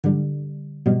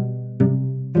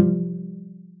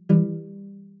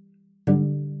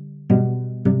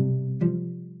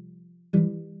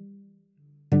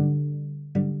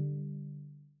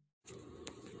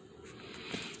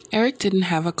Eric didn't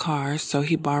have a car, so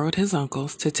he borrowed his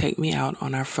uncle's to take me out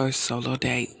on our first solo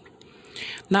date.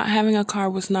 Not having a car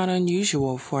was not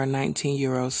unusual for a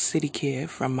 19-year-old city kid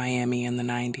from Miami in the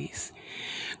 90s.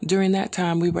 During that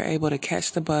time, we were able to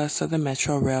catch the bus or the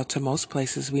metro rail to most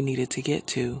places we needed to get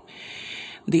to.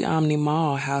 The Omni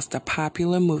Mall housed a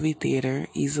popular movie theater,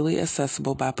 easily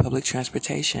accessible by public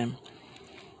transportation.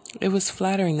 It was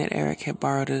flattering that Eric had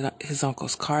borrowed his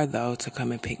uncle's car, though, to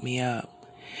come and pick me up.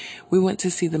 We went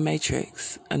to see The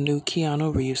Matrix, a new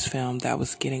Keanu Reeves film that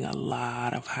was getting a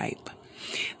lot of hype.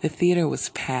 The theater was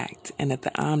packed, and at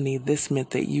the Omni, this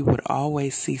meant that you would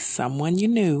always see someone you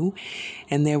knew,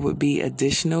 and there would be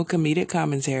additional comedic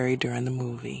commentary during the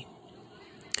movie.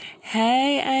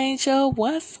 "Hey, Angel,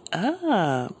 what's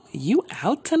up? You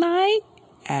out tonight?"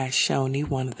 asked Shoni,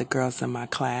 one of the girls in my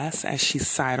class, as she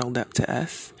sidled up to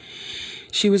us.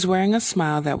 She was wearing a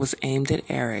smile that was aimed at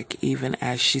Eric, even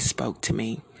as she spoke to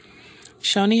me.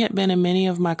 Shoni had been in many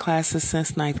of my classes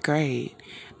since 9th grade.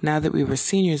 Now that we were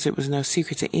seniors, it was no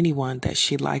secret to anyone that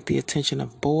she liked the attention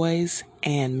of boys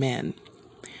and men.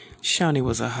 Shoni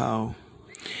was a hoe.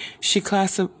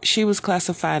 She was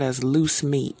classified as loose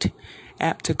meat,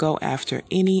 apt to go after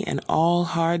any and all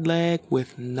hard leg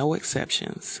with no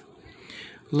exceptions.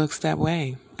 "Looks that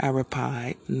way," I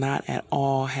replied, not at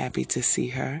all happy to see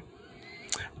her.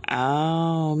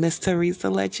 "Oh, Miss Teresa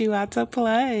let you out to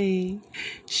play."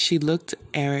 She looked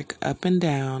Eric up and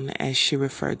down as she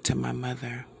referred to my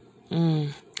mother.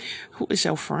 "Who is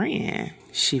your friend?"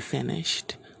 she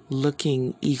finished,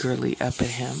 looking eagerly up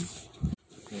at him.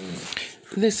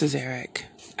 "This is Eric,"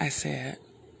 I said.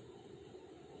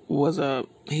 "What's up?"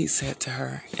 he said to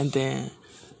her, and then,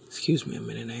 "Excuse me a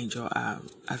minute, Angel,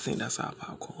 I think that's our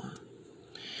popcorn."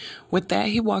 With that,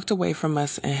 he walked away from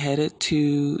us and headed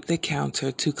to the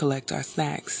counter to collect our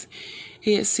snacks.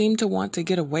 He had seemed to want to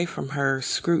get away from her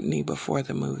scrutiny before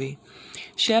the movie.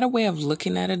 She had a way of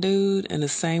looking at a dude in the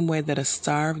same way that a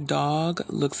starved dog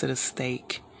looks at a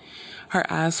steak. Her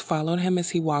eyes followed him as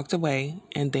he walked away,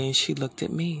 and then she looked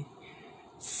at me.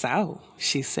 "So,"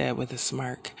 she said with a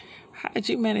smirk, "how did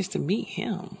you manage to meet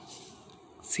him?"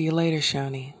 "See you later,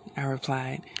 Shoni," I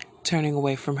replied, turning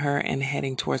away from her and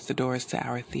heading towards the doors to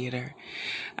our theater.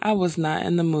 I was not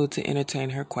in the mood to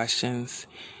entertain her questions.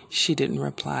 She didn't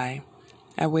reply.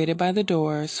 I waited by the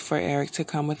doors for Eric to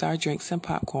come with our drinks and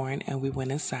popcorn, and we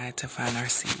went inside to find our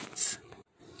seats.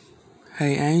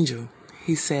 "Hey, Angel,"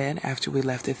 he said after we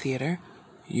left the theater.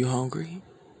 "You hungry?"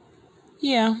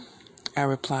 "Yeah," I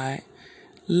replied.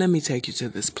 "Let me take you to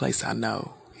this place I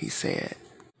know," he said.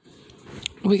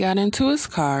 We got into his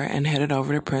car and headed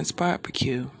over to Prince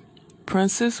Barbecue.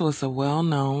 Prince's was a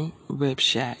well-known rib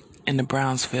shack in the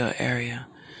Brownsville area.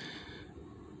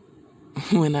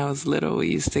 When I was little, we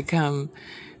used to come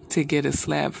to get a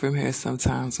slab from here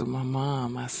sometimes with my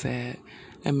mom, I said,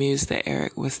 amused that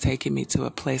Eric was taking me to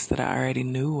a place that I already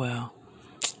knew well.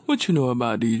 "What you know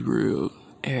about these ribs?"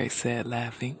 Eric said,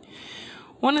 laughing.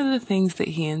 One of the things that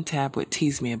he and Tab would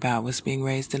tease me about was being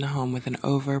raised in a home with an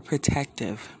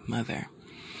overprotective mother.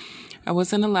 I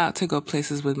wasn't allowed to go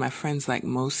places with my friends like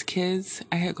most kids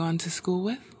I had gone to school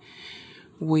with.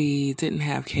 We didn't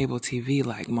have cable TV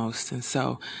like most, and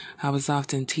so I was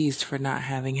often teased for not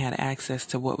having had access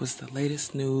to what was the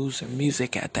latest news or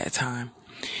music at that time.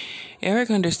 Eric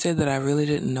understood that I really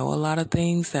didn't know a lot of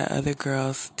things that other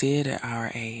girls did at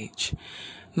our age.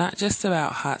 Not just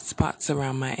about hot spots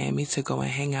around Miami to go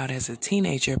and hang out as a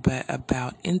teenager, but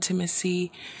about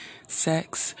intimacy,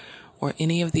 sex, or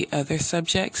any of the other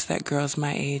subjects that girls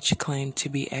my age claimed to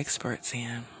be experts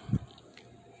in.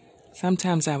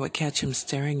 Sometimes I would catch him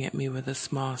staring at me with a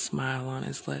small smile on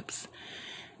his lips.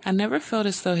 I never felt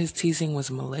as though his teasing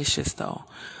was malicious, though.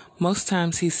 Most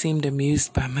times he seemed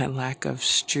amused by my lack of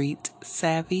street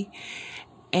savvy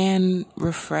and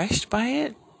refreshed by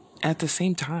it at the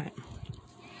same time.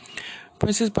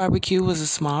 Prince's Barbecue was a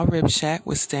small rib shack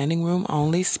with standing room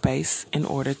only space in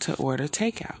order to order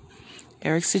takeout.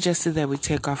 Eric suggested that we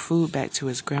take our food back to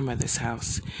his grandmother's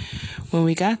house. When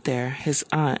we got there, his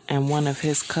aunt and one of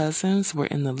his cousins were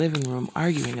in the living room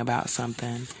arguing about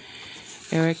something.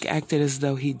 Eric acted as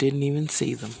though he didn't even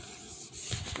see them.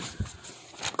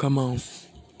 "Come on,"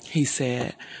 he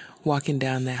said, walking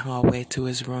down that hallway to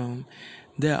his room.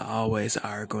 "They're always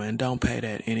arguing. Don't pay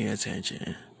that any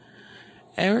attention."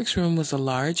 Eric's room was a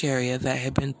large area that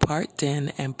had been part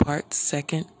den and part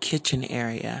second kitchen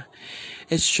area.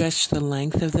 It stretched the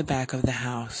length of the back of the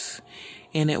house.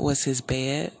 In it was his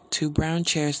bed, 2 brown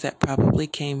chairs that probably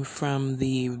came from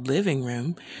the living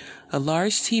room, a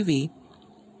large TV,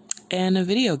 and a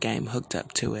video game hooked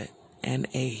up to it, and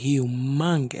a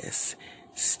humongous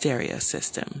stereo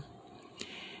system.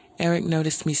 Eric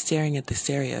noticed me staring at the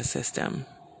stereo system.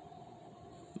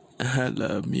 "I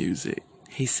love music,"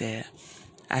 he said.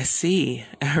 "I see,"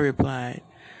 I replied.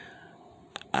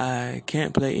 "I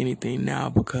can't play anything now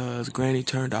because Granny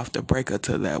turned off the breaker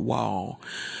to that wall.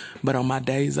 But on my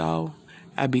days off,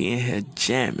 I be in here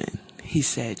jamming," he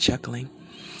said, chuckling.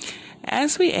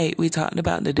 As we ate, we talked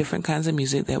about the different kinds of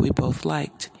music that we both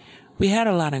liked. We had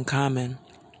a lot in common,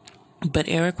 but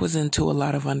Eric was into a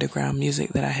lot of underground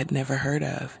music that I had never heard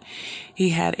of. He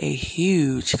had a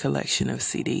huge collection of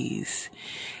CDs.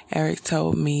 Eric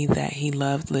told me that he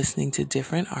loved listening to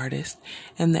different artists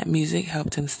and that music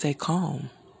helped him stay calm.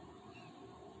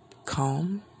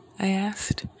 "Calm?" I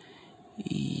asked.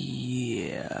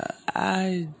 "Yeah,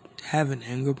 I have an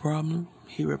anger problem,"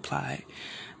 he replied.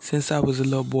 "Since I was a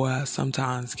little boy, I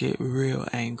sometimes get real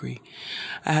angry.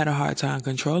 I had a hard time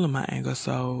controlling my anger,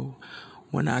 so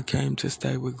when I came to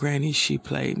stay with Granny, she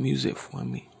played music for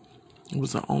me. It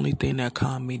was the only thing that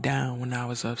calmed me down when I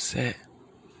was upset."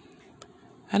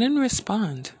 I didn't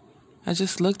respond. I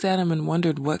just looked at him and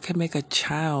wondered what could make a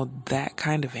child that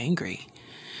kind of angry.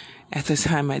 At the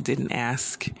time, I didn't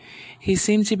ask. He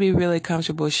seemed to be really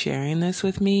comfortable sharing this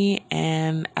with me,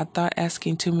 and I thought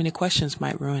asking too many questions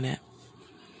might ruin it.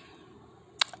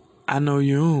 "I know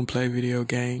you don't play video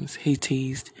games," he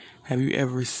teased. "Have you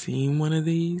ever seen one of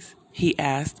these?" he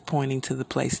asked, pointing to the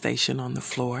PlayStation on the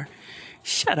floor.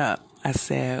 "Shut up," I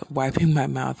said, wiping my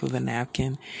mouth with a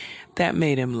napkin. That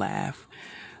made him laugh.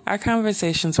 Our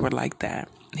conversations were like that.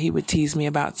 He would tease me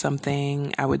about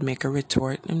something, I would make a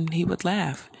retort, and he would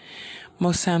laugh.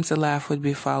 Most times the laugh would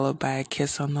be followed by a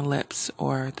kiss on the lips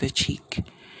or the cheek.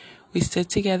 We stood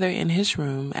together in his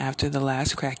room after the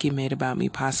last crack he made about me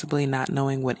possibly not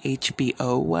knowing what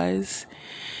HBO was.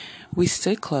 We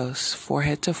stood close,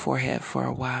 forehead to forehead, for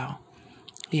a while.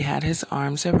 He had his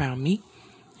arms around me,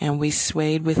 and we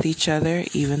swayed with each other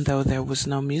even though there was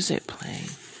no music playing.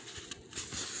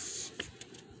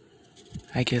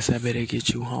 "I guess I better get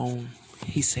you home,"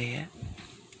 he said.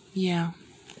 "Yeah,"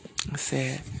 I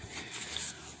said.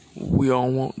 "We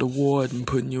don't want the warden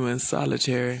putting you in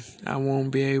solitary. I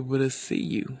won't be able to see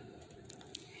you,"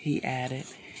 he added.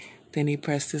 Then he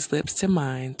pressed his lips to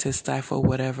mine to stifle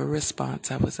whatever response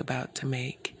I was about to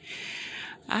make.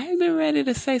 I had been ready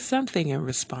to say something in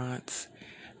response,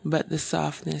 but the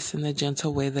softness and the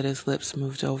gentle way that his lips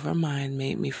moved over mine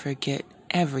made me forget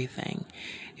everything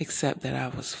except that I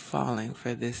was falling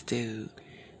for this dude,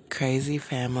 crazy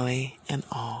family and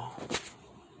all.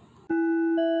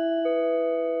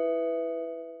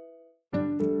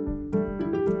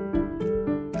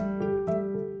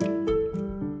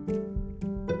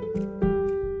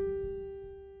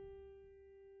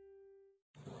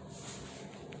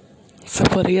 So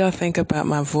what do y'all think about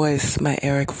my voice, my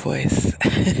Eric voice?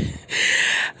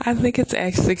 I think it's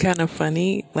actually kind of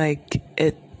funny.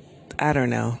 I don't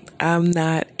know. I'm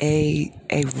not a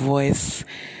voice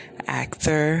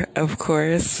actor, of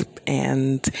course,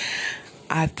 and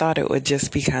I thought it would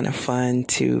just be kind of fun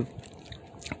to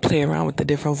play around with the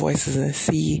different voices and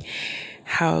see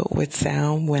how it would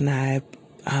sound when I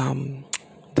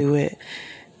do it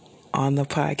on the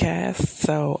podcast.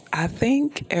 So I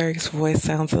think Eric's voice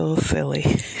sounds a little silly,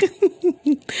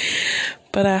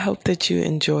 but I hope that you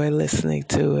enjoy listening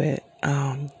to it.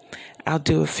 I'll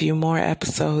do a few more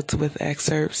episodes with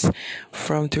excerpts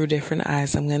from Through Different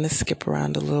Eyes. I'm going to skip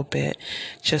around a little bit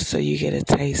just so you get a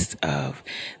taste of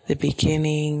the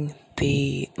beginning,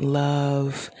 the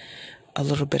love, a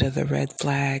little bit of the red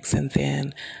flags, and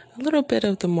then a little bit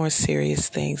of the more serious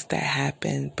things that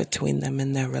happen between them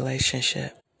in their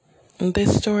relationship.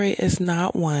 This story is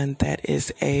not one that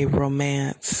is a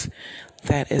romance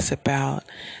that is about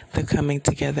the coming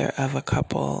together of a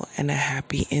couple and a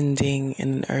happy ending in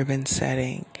an urban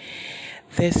setting.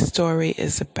 This story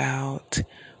is about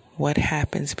what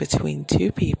happens between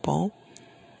two people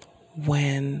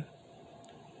when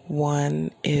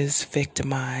one is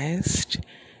victimized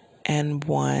and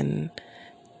one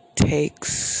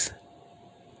takes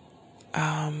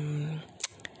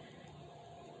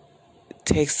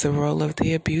the role of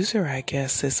the abuser, I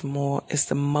guess is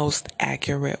the most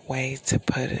accurate way to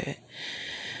put it.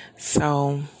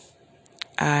 So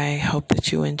I hope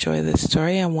that you enjoy this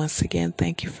story, and once again,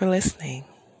 thank you for listening.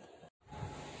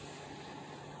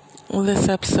 Well, this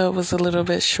episode was a little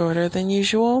bit shorter than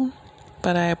usual,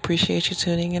 but I appreciate you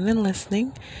tuning in and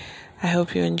listening. I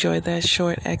hope you enjoyed that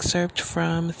short excerpt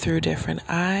from Through Different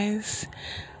Eyes.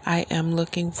 I am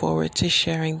looking forward to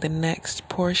sharing the next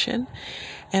portion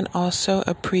and also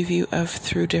a preview of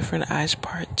Through Different Eyes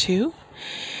Part 2.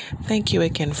 Thank you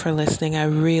again for listening. I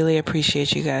really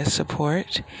appreciate you guys'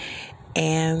 support.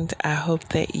 and I hope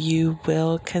that you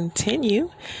will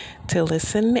continue to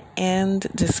listen and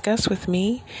discuss with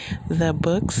me the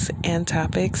books and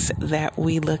topics that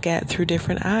we look at through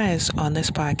different eyes on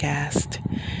this podcast.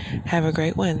 Have a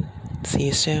great one. See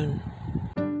you soon.